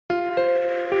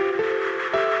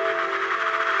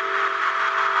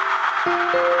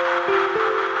We're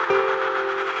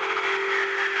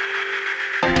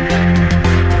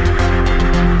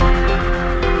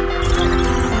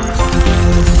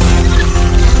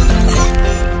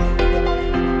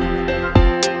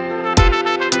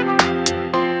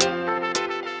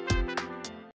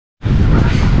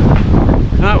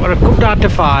come down to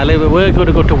Filey. We were going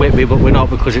to go to Whitby, but we're not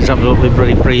because it's absolutely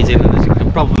bloody freezing, and as you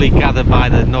can probably gather by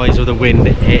the noise of the wind,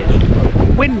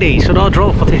 it's windy, so no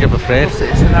drone footage, I'm afraid.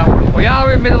 We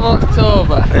are in middle of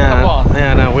October. Yeah, come on.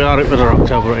 Yeah, no, we are in middle of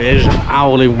October. It is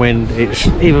howling wind. It's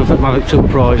even for Mavic 2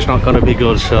 Pro, it's not going to be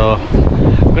good. So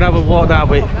I'm going to have a walk down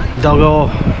with Doggo,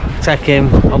 take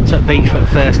him onto the beach for the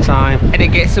first time, and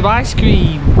then get some ice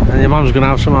cream. And your mum's going to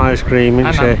have some ice cream,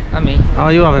 isn't she? And me. Oh,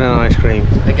 you having an ice cream?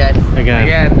 Again.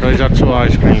 So he's had 2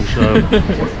 ice creams, so...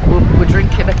 we're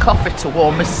drinking a coffee to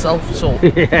warm myself up.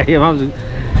 Yeah, your mum's...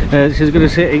 she's going to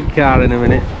sit in the car in a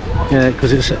minute. Yeah,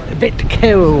 because it's a bit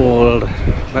cold,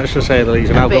 let's just say the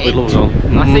least, and I've got my gloves on.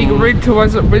 I think winter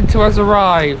has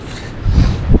arrived.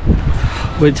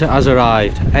 Winter has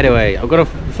arrived. Anyway, I've got to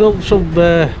film some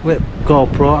with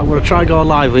GoPro. I'm going to try and go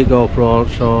live with GoPro,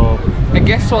 so... And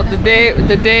guess what? The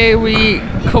day we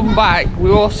come back,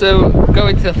 we're also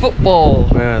going to the football.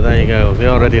 Yeah, there you go. We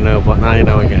already know, but now you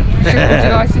know again.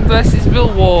 United versus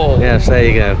Millwall. Yes, there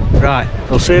you go. Right,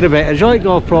 we'll see you in a bit. Enjoy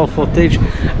GoPro footage,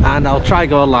 and I'll try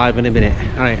go live in a minute.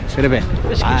 Alright, see you in a bit.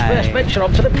 This is his first venture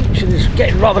onto the beach, and he's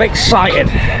getting rather excited.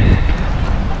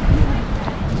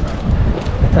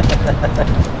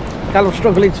 Callum's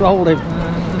struggling to hold him.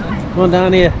 Go on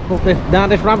down here, down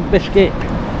this ramp, Biscuit.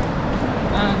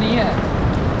 Down here.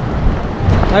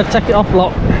 I'll take it off,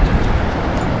 lock.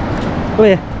 Come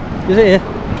here. Is it here?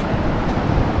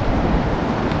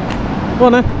 Go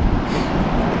on then.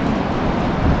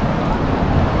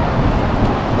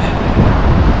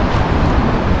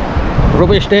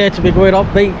 Rubbish day to be going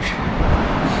off beach.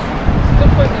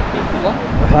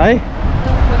 Hey?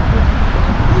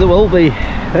 There will be.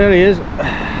 There he is.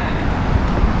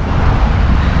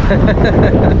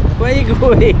 Where are you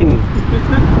going?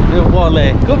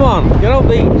 Wally, come on, get on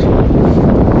beach.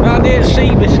 Round here at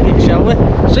Sea Biscuit, shall we?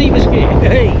 Sea Biscuit,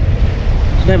 hey!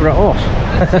 It's never at us.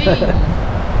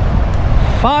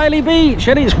 Filey Beach,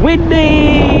 and it's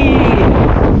windy!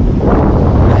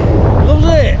 Loves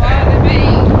it! Filey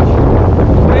Beach!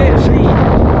 Great sea!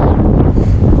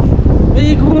 Where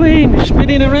you going?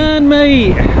 Spinning around,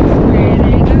 mate!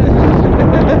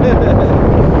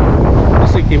 I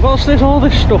was thinking, what's this, all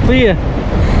this stuff here?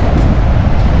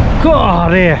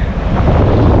 God, here!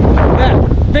 Yeah,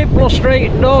 bit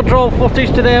frustrated, no drone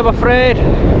footage today, I'm afraid.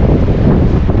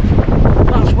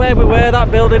 That's where we were, that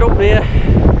building up there.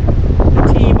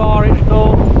 The T-bar it's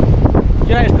called.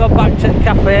 Jeanette's gone back to the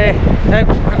cafe,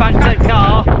 back to the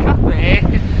car. Cafe?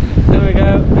 There we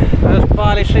go. There's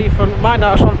Filey Seafront, might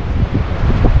not have some.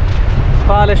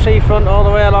 Filey Seafront all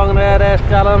the way along there, there's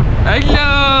Callum.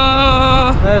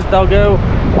 Hello! There's Doggo.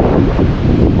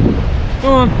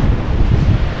 Come on.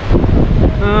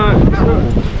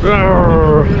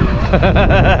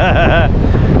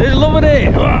 He's loving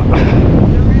it.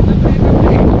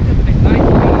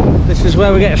 This is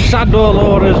where we get sand all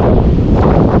over his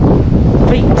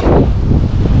feet.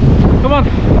 Come on.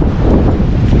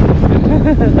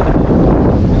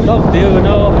 Dog do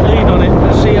no clean on it.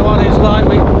 Let's see what it's like.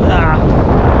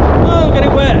 Oh, get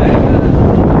it wet.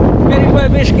 Get it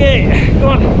wet, Biscuit. Come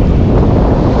on.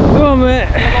 Come on, mate.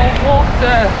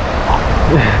 Water.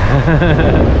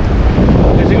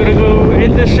 Is he going to go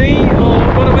in the sea or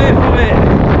run away from it?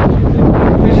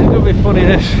 This is going to be funny,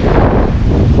 this.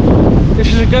 This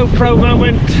is a GoPro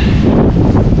moment.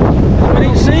 When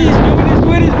it sees,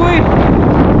 it's going.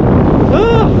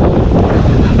 Oh!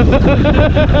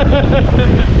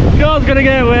 God's going to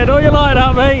get wet. Don't you like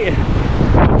that, mate?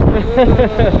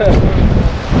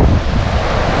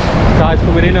 Tide's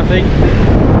coming in, I think.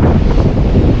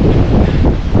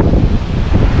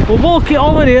 We'll walk it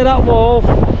over here, that wall.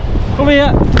 Come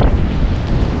here.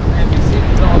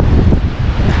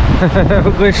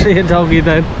 We're going to see a doggy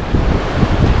then.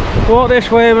 Walk this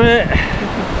way, mate.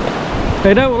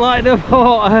 They don't like the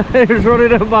water. It's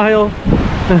running a mile.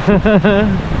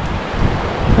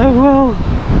 Oh well.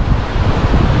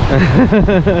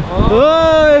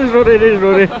 Oh, he's running.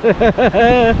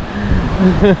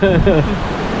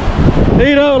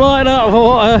 He don't like that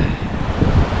water.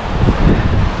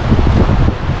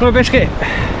 Come on, Biscuit.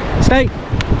 Stay.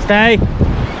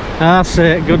 That's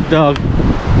it, good dog.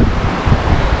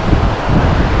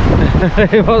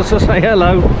 He wants to say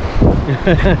hello.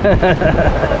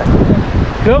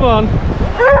 Come on.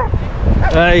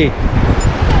 Hey.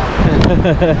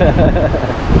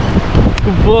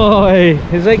 Good boy.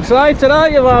 He's excited,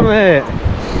 aren't you, man, mate?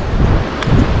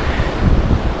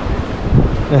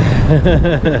 Loved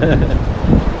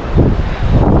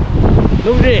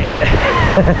it.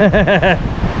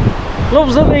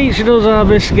 Loves the beach, does our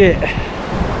biscuit,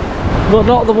 but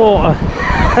not the water.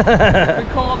 We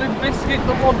call him Biscuit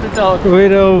the Wonder Dog. We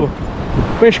know.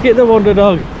 Biscuit the Wonder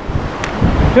Dog.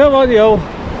 Come on, yo.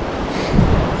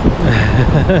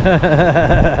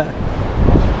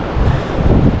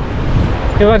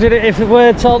 Imagine it if it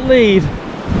weren't on lead.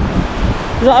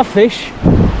 Is that a fish?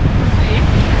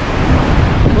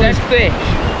 Dead fish.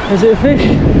 Is it a fish?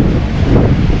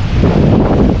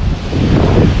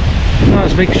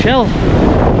 That's a big shell.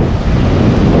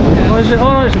 What is it?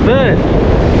 Oh no, it's a bird.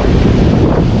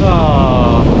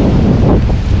 Oh.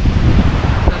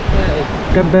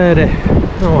 Good birdie.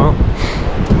 Oh well.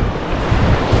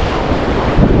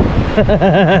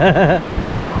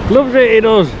 Loves it, he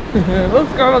does.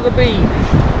 Let's go on the beach.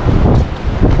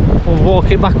 We'll walk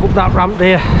it back up that ramp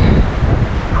there.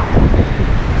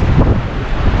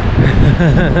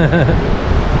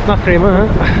 Not cream, huh?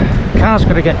 Car's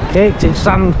gonna get caked in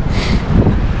sand.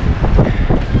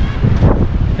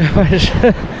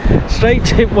 Straight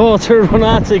tip water and run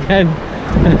out again.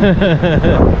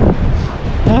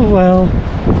 Oh well.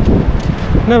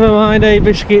 Never mind, eh,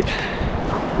 biscuit.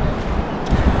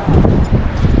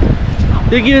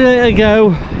 You give it a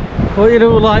go. But you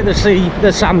don't like the sea,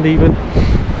 the sand even.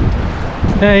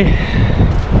 Hey.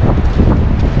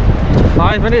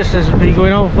 5 minutes this has been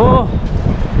going on for.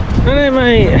 Isn't it,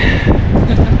 mate?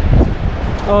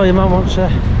 Oh, your mum wants a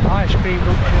ice cream,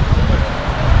 don't she?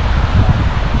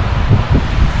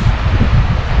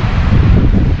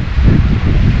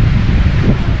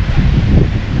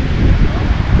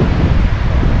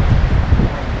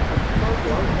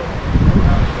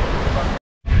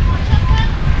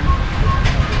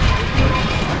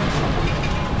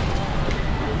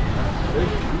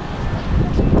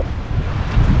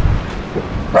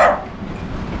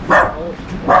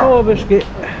 Oh, biscuit.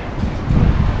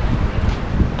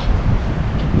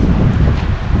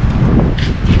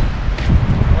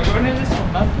 Are we going in this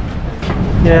one, man?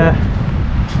 Yeah.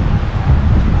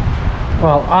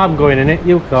 Well, I'm going in it,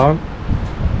 you can't.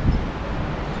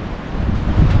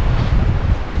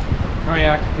 Oh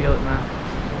yeah, I can feel it now.